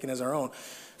kind of taken as our own,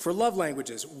 for love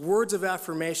languages, words of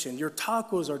affirmation. Your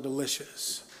tacos are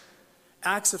delicious.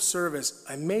 Acts of service,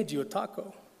 I made you a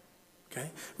taco.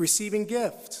 Okay? Receiving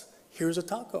gifts, here's a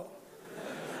taco.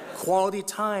 Quality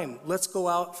time, let's go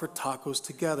out for tacos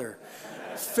together.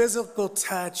 Physical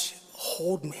touch,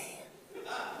 hold me.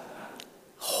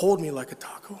 Hold me like a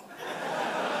taco.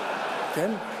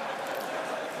 Okay?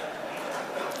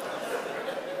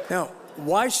 Now,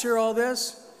 why share all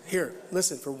this? Here,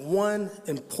 listen, for one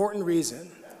important reason.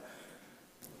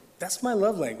 That's my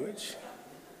love language.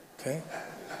 Okay?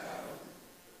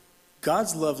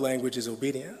 God's love language is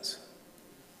obedience.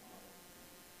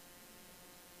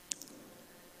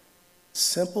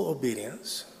 Simple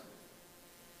obedience.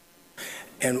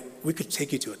 And we could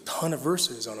take you to a ton of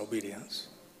verses on obedience.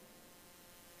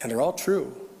 And they're all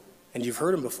true. And you've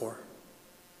heard them before.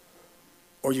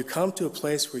 Or you come to a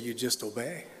place where you just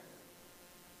obey.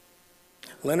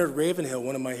 Leonard Ravenhill,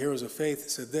 one of my heroes of faith,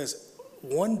 said this: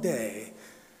 one day,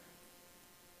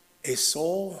 a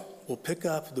soul will pick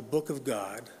up the book of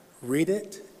God, read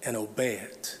it, and obey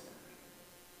it.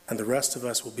 And the rest of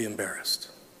us will be embarrassed.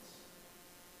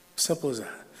 Simple as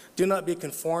that. Do not be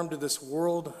conformed to this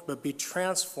world, but be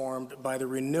transformed by the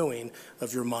renewing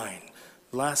of your mind.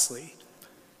 Lastly,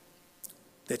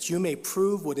 that you may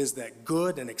prove what is that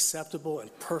good and acceptable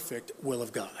and perfect will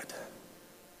of God.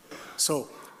 So,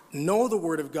 know the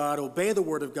Word of God, obey the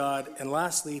Word of God, and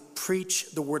lastly,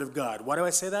 preach the Word of God. Why do I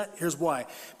say that? Here's why.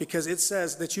 Because it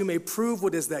says that you may prove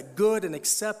what is that good and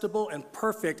acceptable and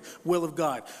perfect will of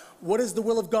God. What is the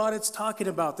will of God it's talking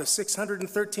about? The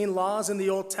 613 laws in the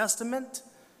Old Testament?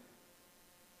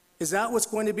 Is that what's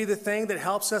going to be the thing that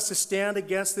helps us to stand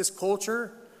against this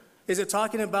culture? Is it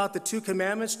talking about the 2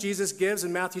 commandments Jesus gives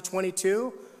in Matthew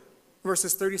 22?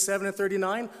 Verses 37 and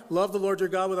 39, love the Lord your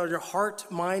God with all your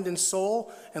heart, mind, and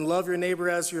soul, and love your neighbor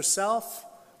as yourself.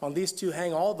 On these 2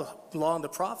 hang all the law and the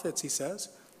prophets, he says.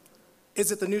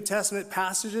 Is it the New Testament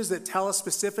passages that tell us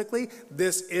specifically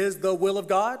this is the will of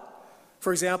God?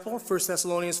 For example, 1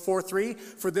 Thessalonians 4:3,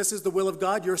 for this is the will of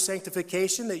God, your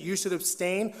sanctification, that you should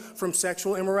abstain from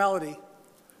sexual immorality.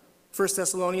 1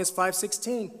 Thessalonians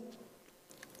 5:16,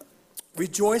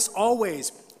 rejoice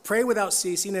always, pray without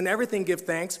ceasing, and everything give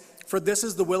thanks, for this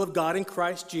is the will of God in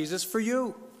Christ Jesus for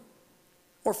you.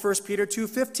 Or 1 Peter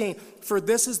 2:15, for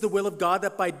this is the will of God,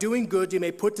 that by doing good you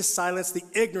may put to silence the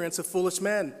ignorance of foolish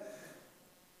men.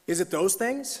 Is it those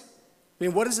things? I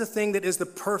mean, what is the thing that is the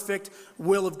perfect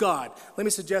will of God? Let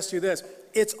me suggest to you this.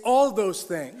 It's all those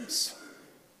things.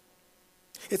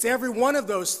 It's every one of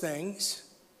those things,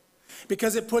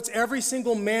 because it puts every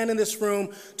single man in this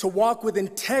room to walk with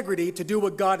integrity to do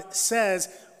what God says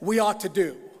we ought to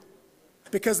do.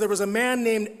 Because there was a man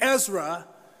named Ezra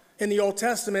in the Old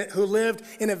Testament who lived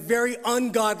in a very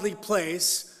ungodly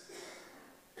place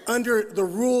under the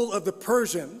rule of the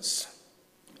Persians.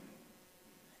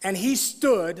 And he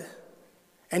stood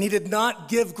and he did not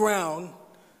give ground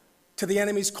to the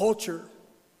enemy's culture.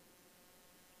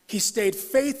 He stayed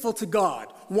faithful to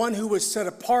God, one who was set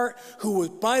apart, who was,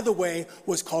 by the way,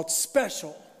 was called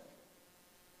special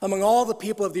among all the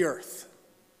people of the earth,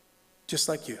 just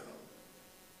like you.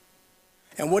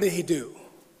 And what did he do?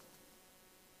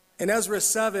 In Ezra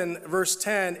 7, verse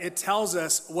 10, it tells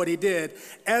us what he did.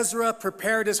 Ezra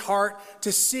prepared his heart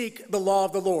to seek the law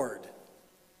of the Lord,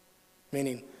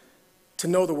 meaning to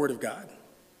know the Word of God.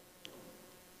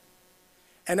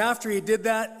 And after he did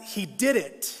that, he did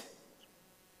it,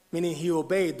 meaning he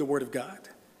obeyed the Word of God.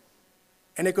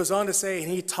 And it goes on to say,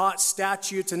 and he taught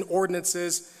statutes and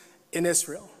ordinances in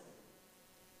Israel.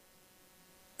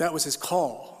 That was his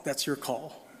call. That's your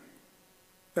call.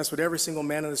 That's what every single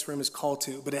man in this room is called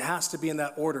to. But it has to be in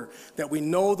that order, that we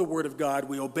know the Word of God,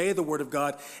 we obey the Word of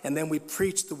God, and then we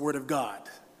preach the Word of God.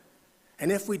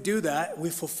 And if we do that, we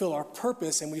fulfill our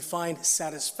purpose and we find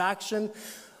satisfaction,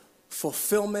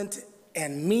 fulfillment,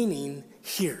 and meaning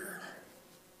here.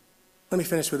 Let me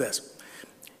finish with this.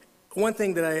 One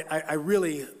thing that I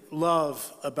really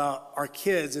love about our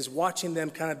kids is watching them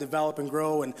kind of develop and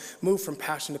grow and move from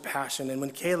passion to passion. And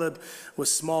when Caleb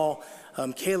was small,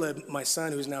 Caleb, my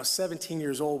son, who's now 17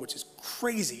 years old, which is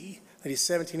crazy that he's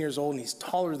 17 years old and he's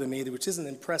taller than me, which isn't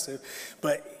impressive,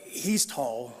 but he's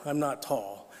tall. I'm not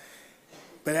tall.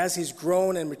 But as he's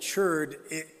grown and matured,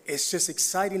 it's just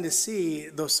exciting to see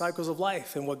those cycles of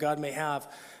life and what God may have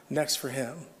next for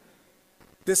him.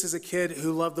 This is a kid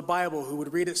who loved the Bible, who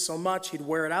would read it so much, he'd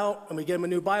wear it out, and we get him a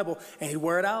new Bible, and he'd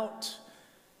wear it out.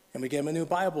 And we get him a new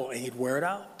Bible, and he'd wear it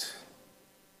out.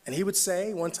 And he would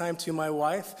say one time to my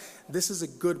wife, this is a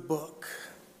good book.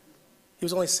 He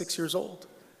was only 6 years old.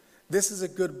 This is a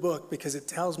good book because it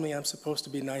tells me I'm supposed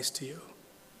to be nice to you.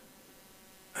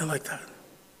 I like that.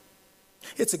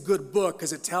 It's a good book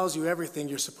because it tells you everything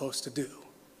you're supposed to do.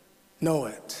 Know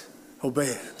it, obey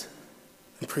it,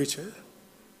 and preach it.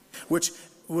 Which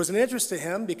was an interest to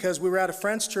him because we were at a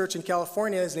friend's church in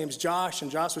California. His name's Josh, and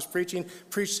Josh was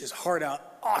preached his heart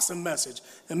out. Awesome message,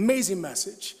 amazing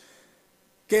message.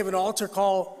 Gave an altar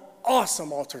call,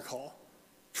 awesome altar call.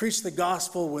 Preached the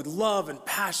gospel with love and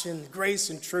passion,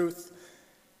 grace and truth.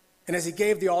 And as he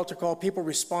gave the altar call, people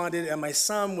responded, and my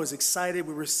son was excited.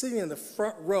 We were sitting in the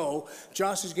front row.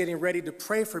 Josh was getting ready to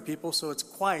pray for people, so it's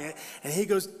quiet. And he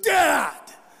goes, Dad!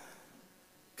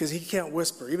 Because he can't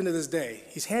whisper, even to this day.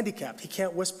 He's handicapped. He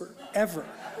can't whisper, ever.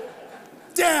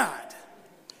 Dad!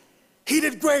 he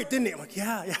did great, didn't he? I'm like,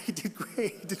 yeah, he did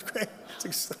great. He did great.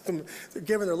 It's like they're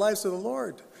giving their lives to the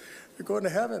Lord. They're going to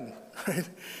heaven. Right?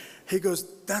 He goes,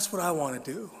 that's what I want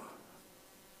to do.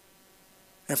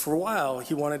 And for a while,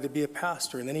 he wanted to be a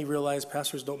pastor, and then he realized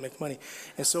pastors don't make money.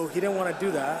 And so he didn't want to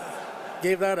do that,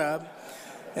 gave that up.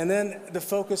 And then the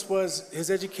focus was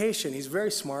his education. He's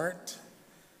very smart,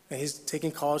 and he's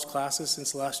taking college classes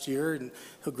since last year, and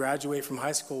he'll graduate from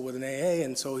high school with an AA,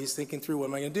 and so he's thinking through, what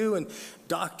am I going to do? And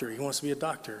doctor, he wants to be a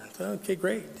doctor. Okay,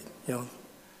 great. And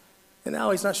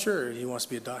now he's not sure he wants to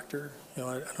be a doctor. I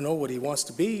don't know what he wants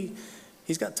to be.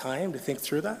 He's got time to think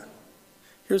through that.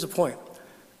 Here's the point.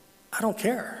 I don't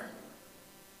care.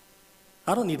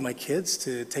 I don't need my kids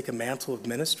to take a mantle of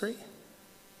ministry.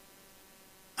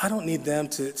 I don't need them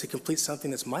to complete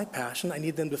something that's my passion. I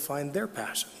need them to find their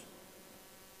passion.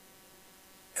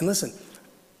 And listen,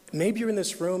 maybe you're in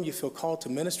this room, you feel called to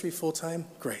ministry full-time,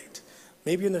 great.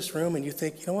 Maybe you're in this room and you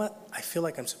think, you know what, I feel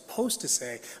like I'm supposed to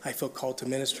say I feel called to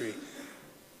ministry,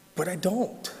 but I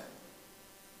don't.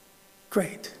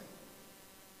 Great.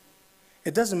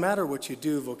 It doesn't matter what you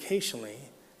do vocationally.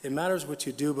 It matters what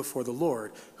you do before the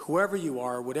Lord. Whoever you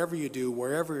are, whatever you do,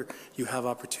 wherever you have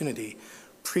opportunity,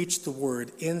 preach the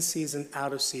word in season,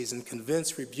 out of season,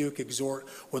 convince, rebuke, exhort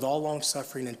with all long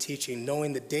suffering and teaching,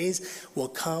 knowing the days will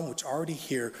come, which are already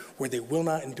here, where they will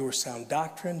not endure sound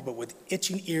doctrine, but with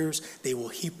itching ears they will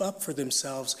heap up for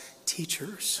themselves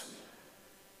teachers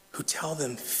who tell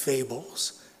them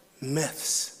fables,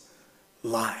 myths,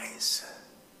 lies.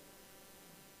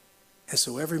 And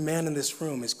so every man in this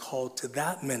room is called to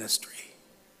that ministry,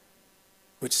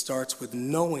 which starts with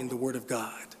knowing the Word of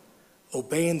God,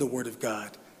 obeying the Word of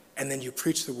God, and then you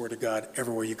preach the Word of God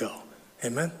everywhere you go.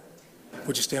 Amen?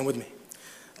 Would you stand with me?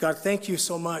 God, thank you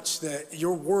so much that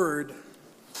your Word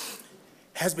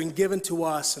has been given to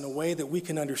us in a way that we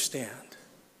can understand,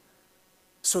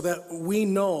 so that we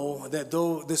know that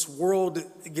though this world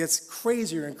gets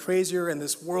crazier and crazier, and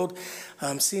this world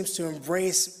seems to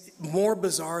embrace more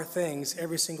bizarre things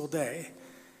every single day,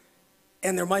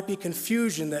 and there might be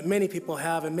confusion that many people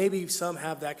have, and maybe some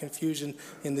have that confusion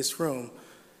in this room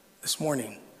this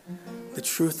morning. The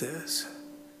truth is,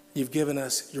 you've given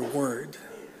us your word,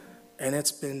 and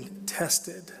it's been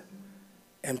tested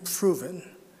and proven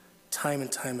time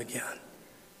and time again.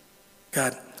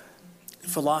 God,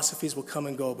 philosophies will come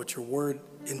and go, but your word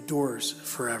endures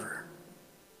forever.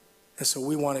 And so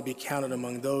we want to be counted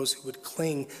among those who would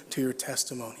cling to your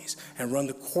testimonies and run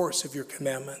the course of your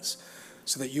commandments,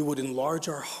 so that you would enlarge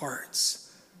our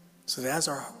hearts, so that as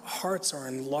our hearts are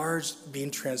enlarged, being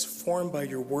transformed by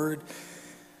your word,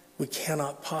 we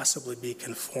cannot possibly be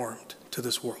conformed to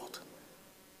this world,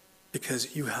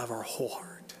 because you have our whole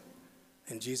heart.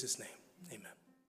 In Jesus' name, amen.